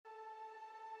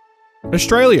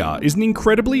Australia is an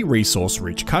incredibly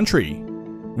resource-rich country,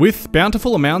 with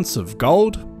bountiful amounts of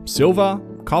gold, silver,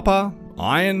 copper,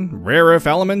 iron, rare earth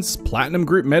elements, platinum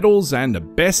group metals, and the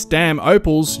best damn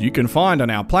opals you can find on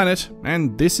our planet,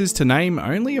 and this is to name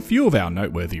only a few of our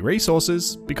noteworthy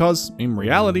resources, because in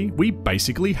reality, we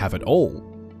basically have it all.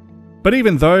 But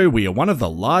even though we are one of the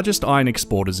largest iron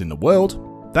exporters in the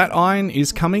world, that iron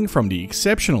is coming from the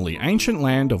exceptionally ancient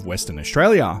land of Western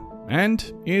Australia,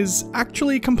 and is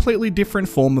actually a completely different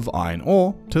form of iron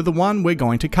ore to the one we're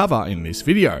going to cover in this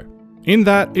video, in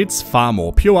that it's far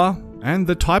more pure, and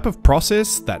the type of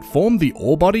process that formed the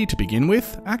ore body to begin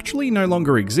with actually no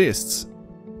longer exists.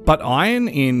 But iron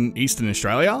in Eastern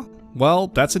Australia? Well,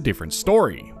 that's a different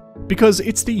story, because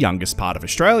it's the youngest part of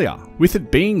Australia, with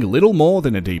it being little more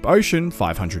than a deep ocean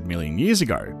 500 million years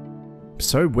ago.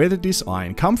 So where did this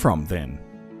iron come from then?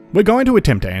 We're going to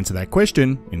attempt to answer that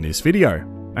question in this video.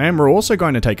 And we're also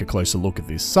going to take a closer look at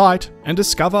this site and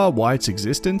discover why its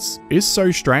existence is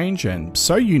so strange and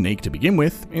so unique to begin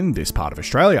with in this part of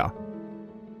Australia.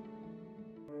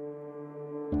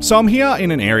 So I'm here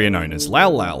in an area known as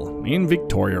Lal Lal in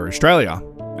Victoria, Australia,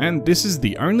 and this is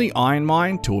the only iron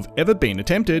mine to have ever been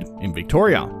attempted in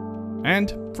Victoria.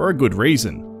 And for a good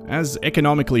reason, as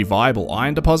economically viable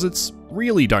iron deposits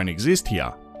really don't exist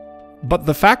here. But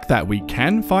the fact that we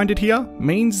can find it here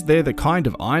means they're the kind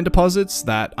of iron deposits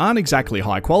that aren't exactly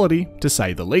high quality, to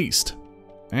say the least.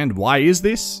 And why is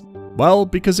this? Well,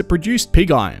 because it produced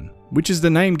pig iron, which is the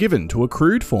name given to a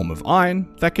crude form of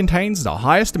iron that contains the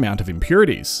highest amount of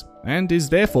impurities, and is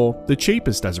therefore the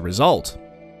cheapest as a result.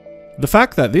 The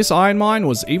fact that this iron mine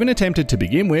was even attempted to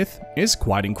begin with is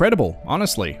quite incredible,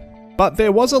 honestly. But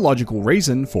there was a logical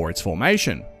reason for its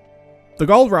formation. The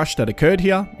gold rush that occurred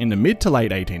here in the mid to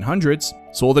late 1800s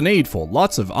saw the need for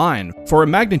lots of iron for a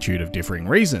magnitude of differing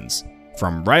reasons,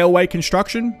 from railway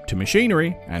construction to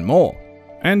machinery and more.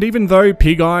 And even though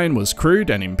pig iron was crude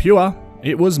and impure,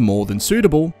 it was more than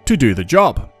suitable to do the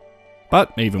job.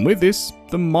 But even with this,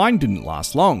 the mine didn't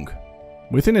last long.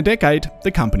 Within a decade, the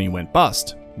company went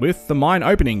bust, with the mine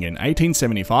opening in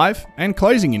 1875 and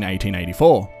closing in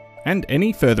 1884, and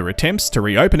any further attempts to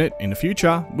reopen it in the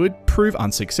future would prove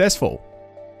unsuccessful.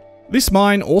 This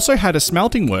mine also had a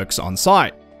smelting works on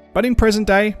site, but in present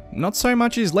day, not so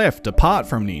much is left apart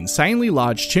from the insanely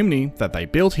large chimney that they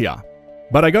built here.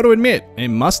 But I got to admit, it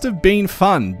must have been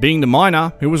fun being the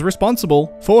miner who was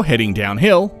responsible for heading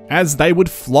downhill, as they would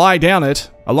fly down it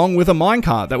along with a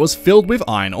minecart that was filled with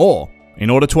iron ore, in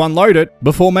order to unload it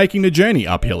before making the journey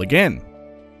uphill again.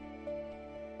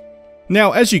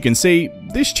 Now, as you can see,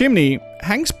 this chimney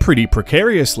hangs pretty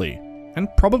precariously, and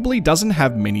probably doesn't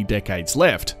have many decades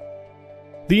left.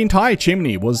 The entire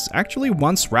chimney was actually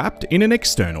once wrapped in an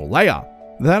external layer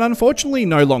that unfortunately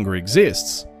no longer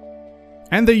exists.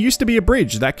 And there used to be a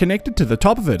bridge that connected to the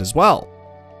top of it as well.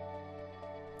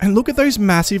 And look at those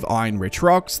massive iron-rich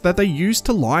rocks that they used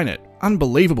to line it.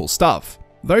 Unbelievable stuff.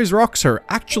 Those rocks are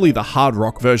actually the hard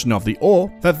rock version of the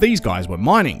ore that these guys were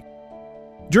mining.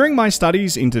 During my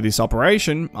studies into this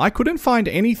operation, I couldn't find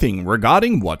anything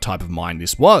regarding what type of mine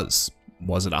this was.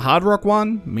 Was it a hard rock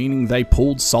one, meaning they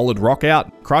pulled solid rock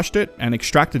out, crushed it, and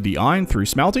extracted the iron through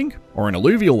smelting, or an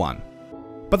alluvial one?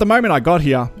 But the moment I got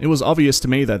here, it was obvious to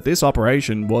me that this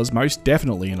operation was most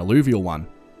definitely an alluvial one,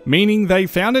 meaning they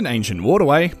found an ancient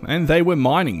waterway and they were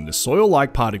mining the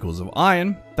soil-like particles of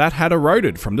iron that had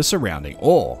eroded from the surrounding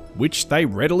ore, which they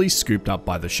readily scooped up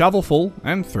by the shovelful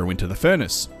and threw into the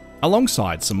furnace,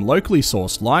 alongside some locally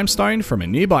sourced limestone from a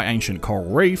nearby ancient coral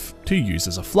reef to use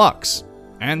as a flux,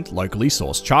 and locally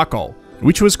sourced charcoal,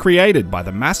 which was created by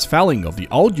the mass felling of the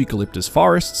old eucalyptus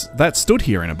forests that stood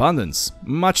here in abundance,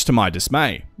 much to my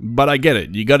dismay. But I get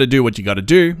it, you gotta do what you gotta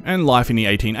do, and life in the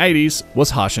 1880s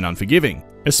was harsh and unforgiving,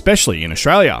 especially in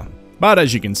Australia. But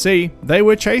as you can see, they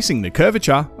were chasing the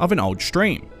curvature of an old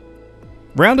stream.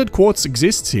 Rounded quartz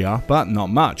exists here, but not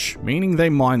much, meaning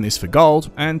they mined this for gold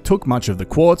and took much of the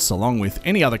quartz along with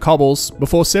any other cobbles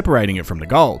before separating it from the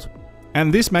gold.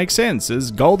 And this makes sense,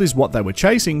 as gold is what they were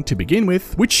chasing to begin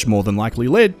with, which more than likely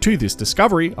led to this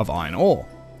discovery of iron ore.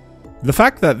 The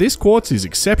fact that this quartz is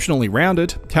exceptionally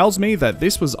rounded tells me that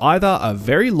this was either a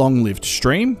very long-lived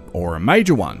stream or a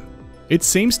major one. It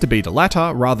seems to be the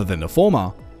latter rather than the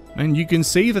former, and you can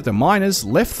see that the miners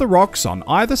left the rocks on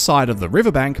either side of the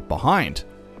riverbank behind.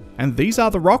 And these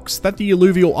are the rocks that the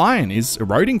alluvial iron is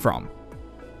eroding from.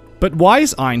 But why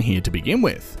is iron here to begin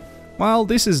with? Well,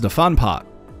 this is the fun part.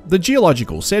 The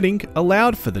geological setting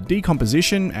allowed for the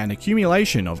decomposition and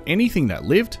accumulation of anything that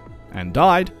lived and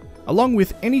died, along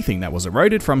with anything that was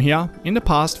eroded from here in the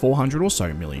past 400 or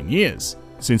so million years,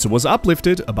 since it was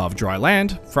uplifted above dry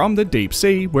land from the deep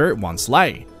sea where it once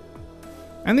lay.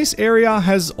 and this area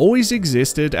has always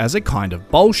existed as a kind of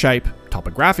bowl shape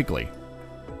topographically.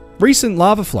 Recent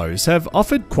lava flows have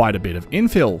offered quite a bit of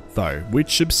infill, though,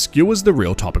 which obscures the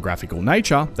real topographical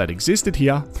nature that existed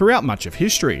here throughout much of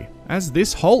history, as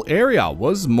this whole area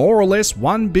was more or less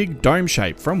one big dome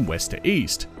shape from west to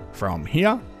east, from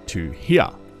here to here.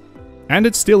 And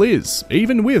it still is,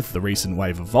 even with the recent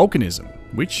wave of volcanism,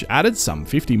 which added some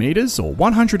 50 meters or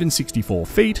 164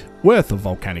 feet worth of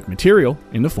volcanic material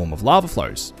in the form of lava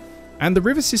flows. And the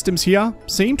river systems here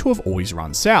seem to have always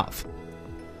run south.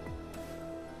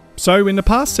 So in the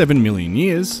past 7 million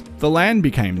years, the land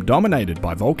became dominated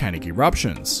by volcanic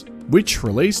eruptions, which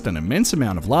released an immense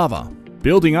amount of lava,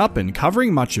 building up and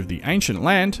covering much of the ancient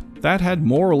land that had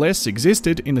more or less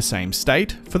existed in the same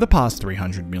state for the past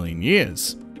 300 million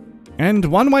years. And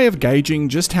one way of gauging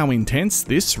just how intense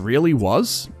this really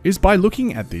was is by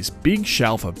looking at this big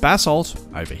shelf of basalt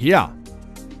over here.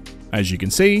 As you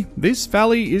can see, this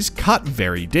valley is cut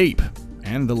very deep,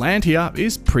 and the land here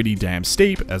is pretty damn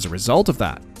steep as a result of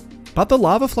that. But the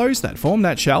lava flows that form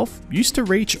that shelf used to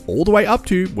reach all the way up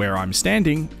to where I'm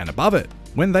standing and above it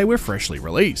when they were freshly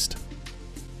released.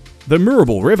 The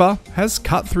Murable River has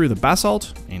cut through the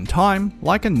basalt in time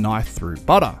like a knife through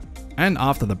butter, and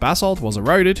after the basalt was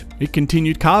eroded, it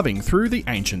continued carving through the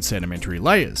ancient sedimentary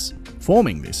layers,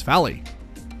 forming this valley.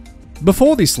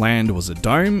 Before this land was a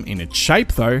dome in its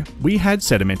shape though, we had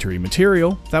sedimentary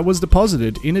material that was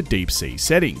deposited in a deep sea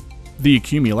setting, the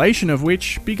accumulation of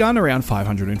which began around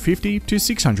 550 to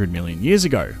 600 million years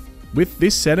ago, with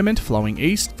this sediment flowing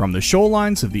east from the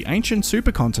shorelines of the ancient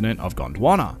supercontinent of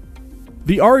Gondwana.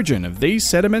 The origin of these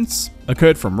sediments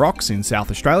occurred from rocks in South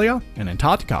Australia and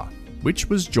Antarctica, which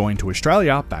was joined to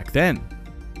Australia back then.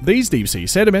 These deep sea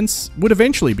sediments would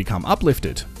eventually become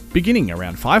uplifted, beginning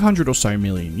around 500 or so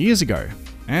million years ago,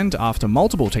 and after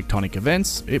multiple tectonic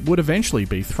events, it would eventually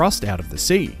be thrust out of the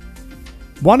sea.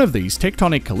 One of these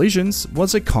tectonic collisions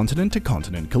was a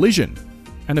continent-to-continent collision,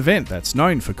 an event that's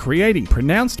known for creating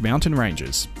pronounced mountain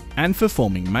ranges and for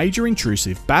forming major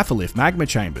intrusive batholith magma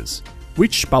chambers,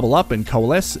 which bubble up and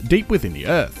coalesce deep within the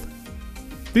Earth.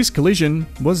 This collision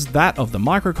was that of the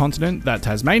microcontinent that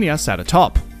Tasmania sat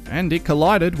atop, and it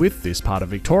collided with this part of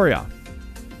Victoria.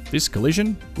 This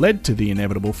collision led to the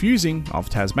inevitable fusing of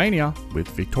Tasmania with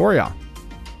Victoria.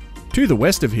 To the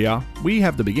west of here, we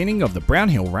have the beginning of the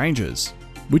Brownhill Ranges,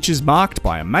 which is marked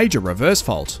by a major reverse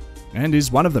fault, and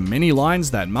is one of the many lines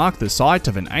that mark the site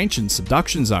of an ancient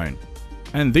subduction zone.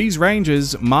 And these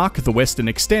ranges mark the western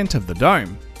extent of the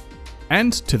dome.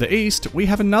 And to the east, we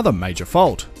have another major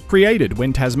fault, created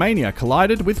when Tasmania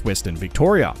collided with Western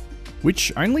Victoria,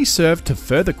 which only served to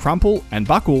further crumple and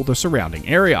buckle the surrounding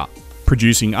area,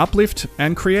 producing uplift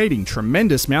and creating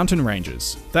tremendous mountain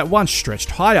ranges that once stretched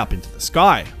high up into the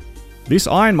sky. This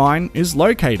iron mine is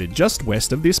located just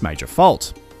west of this major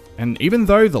fault, and even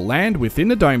though the land within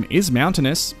the dome is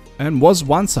mountainous and was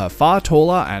once a far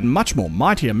taller and much more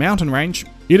mightier mountain range,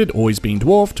 it had always been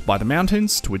dwarfed by the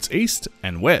mountains to its east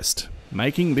and west,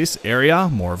 making this area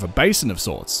more of a basin of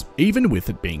sorts, even with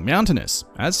it being mountainous,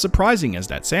 as surprising as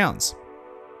that sounds.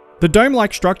 The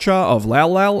dome-like structure of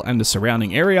Lal Lal and the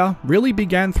surrounding area really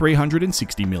began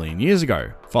 360 million years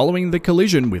ago, following the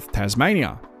collision with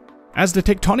Tasmania. As the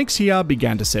tectonics here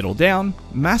began to settle down,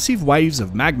 massive waves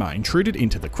of magma intruded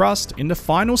into the crust in the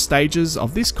final stages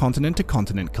of this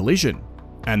continent-to-continent collision.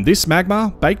 And this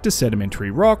magma baked the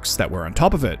sedimentary rocks that were on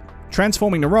top of it,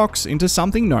 transforming the rocks into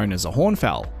something known as a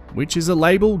hornfels, which is a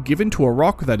label given to a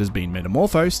rock that has been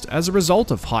metamorphosed as a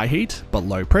result of high heat but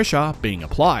low pressure being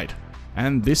applied.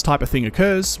 And this type of thing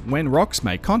occurs when rocks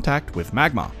make contact with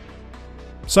magma.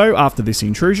 So after this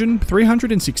intrusion,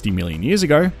 360 million years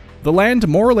ago, the land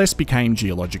more or less became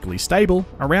geologically stable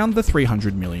around the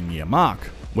 300 million year mark,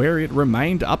 where it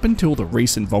remained up until the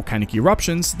recent volcanic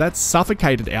eruptions that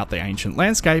suffocated out the ancient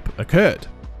landscape occurred.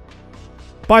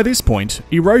 By this point,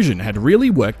 erosion had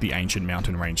really worked the ancient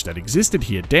mountain range that existed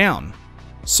here down.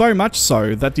 So much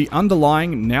so that the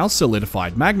underlying, now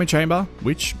solidified magma chamber,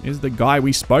 which is the guy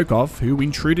we spoke of who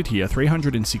intruded here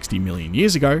 360 million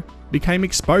years ago, became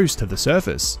exposed to the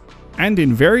surface. And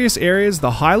in various areas,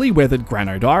 the highly weathered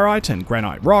granodiorite and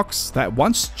granite rocks that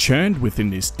once churned within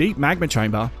this deep magma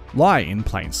chamber lie in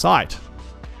plain sight.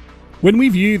 When we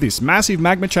view this massive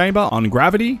magma chamber on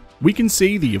gravity, we can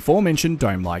see the aforementioned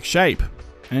dome-like shape.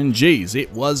 And geez,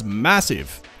 it was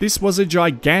massive. This was a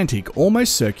gigantic,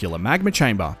 almost circular magma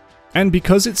chamber. And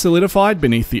because it solidified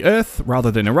beneath the earth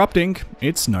rather than erupting,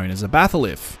 it's known as a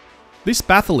batholith. This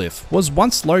batholith was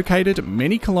once located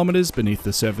many kilometers beneath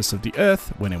the surface of the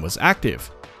earth when it was active,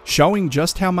 showing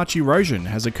just how much erosion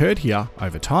has occurred here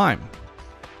over time.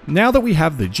 Now that we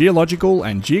have the geological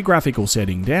and geographical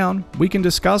setting down, we can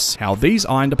discuss how these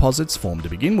iron deposits formed to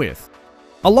begin with.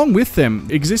 Along with them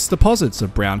exist deposits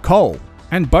of brown coal,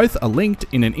 and both are linked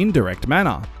in an indirect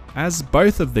manner, as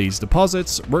both of these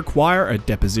deposits require a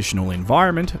depositional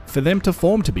environment for them to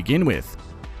form to begin with.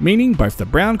 Meaning both the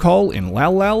brown coal in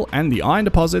Lal Lal and the iron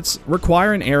deposits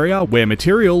require an area where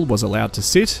material was allowed to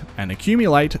sit and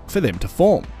accumulate for them to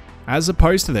form, as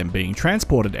opposed to them being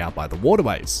transported out by the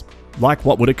waterways, like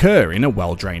what would occur in a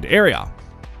well-drained area.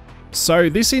 So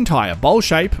this entire bowl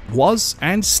shape was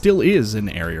and still is an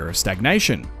area of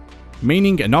stagnation,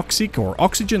 meaning anoxic or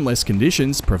oxygen-less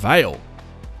conditions prevail.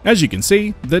 As you can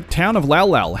see, the town of Lal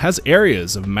Lal has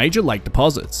areas of major lake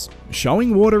deposits,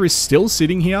 showing water is still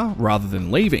sitting here rather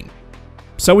than leaving.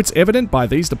 So it's evident by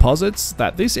these deposits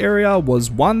that this area was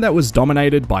one that was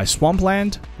dominated by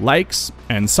swampland, lakes,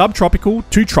 and subtropical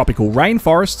to tropical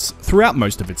rainforests throughout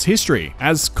most of its history,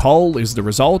 as coal is the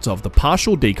result of the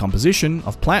partial decomposition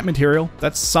of plant material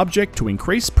that's subject to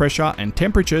increased pressure and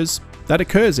temperatures that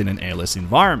occurs in an airless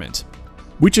environment.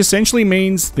 Which essentially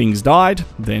means things died,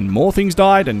 then more things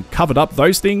died and covered up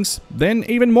those things, then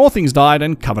even more things died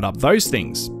and covered up those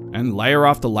things. And layer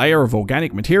after layer of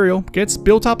organic material gets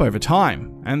built up over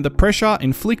time, and the pressure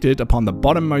inflicted upon the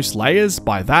bottommost layers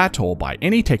by that or by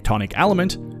any tectonic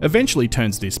element eventually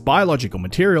turns this biological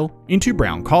material into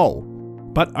brown coal,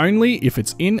 but only if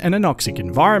it's in an anoxic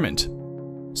environment.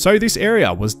 So this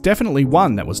area was definitely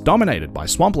one that was dominated by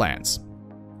swamplands.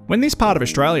 When this part of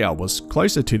Australia was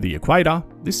closer to the equator,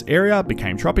 this area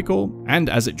became tropical, and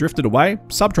as it drifted away,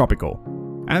 subtropical.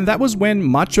 And that was when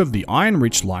much of the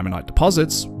iron-rich limonite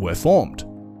deposits were formed.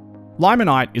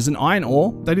 Limonite is an iron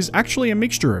ore that is actually a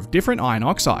mixture of different iron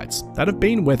oxides that have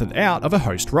been weathered out of a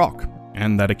host rock,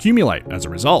 and that accumulate as a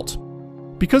result.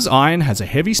 Because iron has a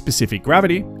heavy specific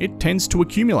gravity, it tends to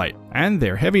accumulate, and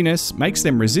their heaviness makes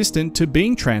them resistant to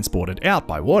being transported out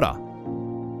by water.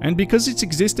 And because its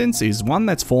existence is one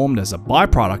that's formed as a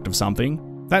byproduct of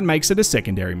something, that makes it a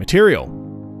secondary material.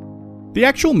 The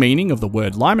actual meaning of the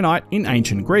word limonite in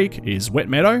ancient Greek is wet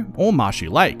meadow or marshy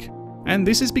lake, and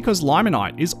this is because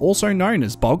limonite is also known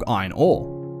as bog iron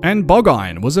ore. And bog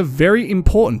iron was a very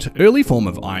important early form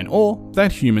of iron ore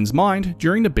that humans mined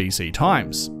during the BC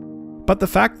times. But the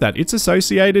fact that it's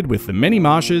associated with the many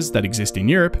marshes that exist in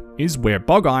Europe is where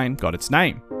bog iron got its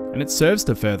name, and it serves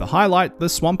to further highlight the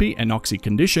swampy anoxic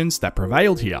conditions that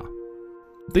prevailed here.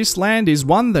 This land is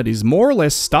one that is more or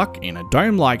less stuck in a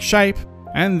dome-like shape,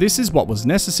 and this is what was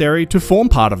necessary to form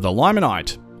part of the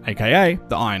limonite, aka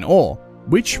the iron ore,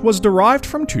 which was derived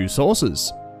from two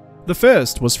sources. The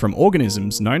first was from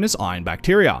organisms known as iron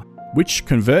bacteria, which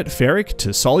convert ferric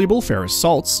to soluble ferrous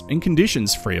salts in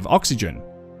conditions free of oxygen.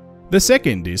 The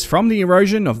second is from the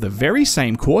erosion of the very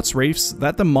same quartz reefs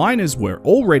that the miners were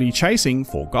already chasing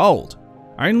for gold.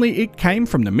 Only it came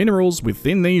from the minerals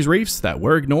within these reefs that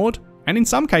were ignored, and in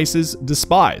some cases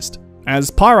despised,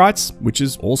 as pyrites, which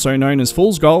is also known as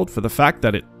fool's gold for the fact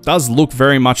that it does look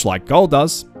very much like gold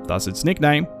does, thus its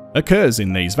nickname, occurs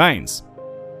in these veins.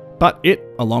 But it,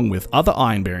 along with other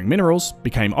iron-bearing minerals,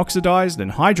 became oxidized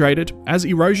and hydrated as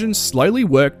erosion slowly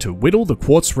worked to whittle the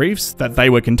quartz reefs that they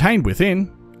were contained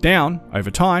within down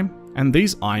over time, and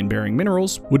these iron-bearing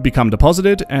minerals would become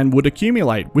deposited and would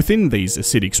accumulate within these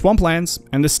acidic swamplands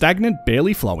and the stagnant,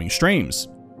 barely flowing streams.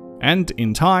 And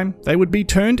in time, they would be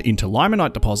turned into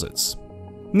limonite deposits.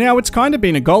 Now, it's kind of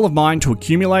been a goal of mine to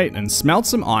accumulate and smelt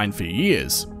some iron for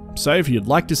years, so if you'd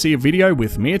like to see a video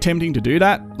with me attempting to do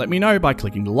that, let me know by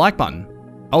clicking the like button.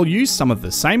 I'll use some of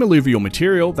the same alluvial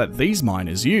material that these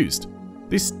miners used.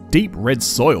 This deep red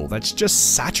soil that's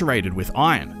just saturated with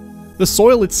iron. The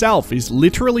soil itself is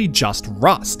literally just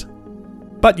rust.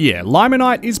 But yeah,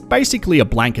 limonite is basically a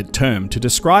blanket term to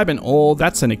describe an ore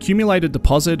that's an accumulated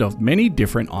deposit of many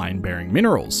different iron-bearing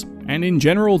minerals, and in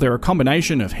general they're a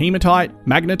combination of hematite,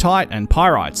 magnetite, and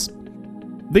pyrites.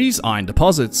 These iron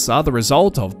deposits are the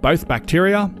result of both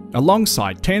bacteria,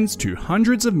 alongside tens to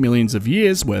hundreds of millions of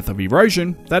years worth of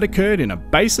erosion that occurred in a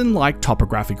basin-like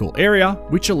topographical area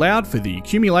which allowed for the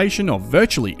accumulation of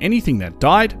virtually anything that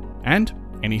died, and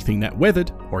anything that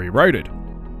weathered or eroded.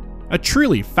 A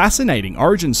truly fascinating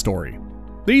origin story.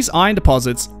 These iron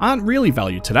deposits aren't really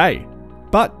valued today,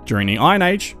 but during the Iron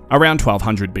Age, around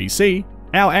 1200 BC,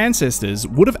 our ancestors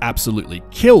would have absolutely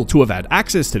killed to have had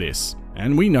access to this,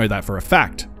 and we know that for a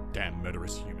fact. Damn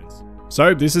murderous humans.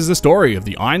 So this is the story of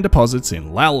the iron deposits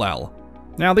in Lal Lal.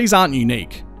 Now these aren't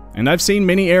unique, and I've seen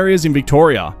many areas in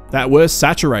Victoria that were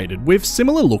saturated with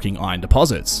similar looking iron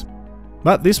deposits.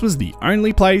 But this was the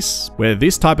only place where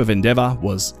this type of endeavour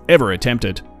was ever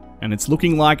attempted, and it's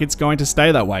looking like it's going to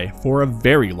stay that way for a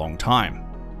very long time.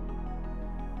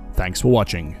 Thanks for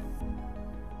watching.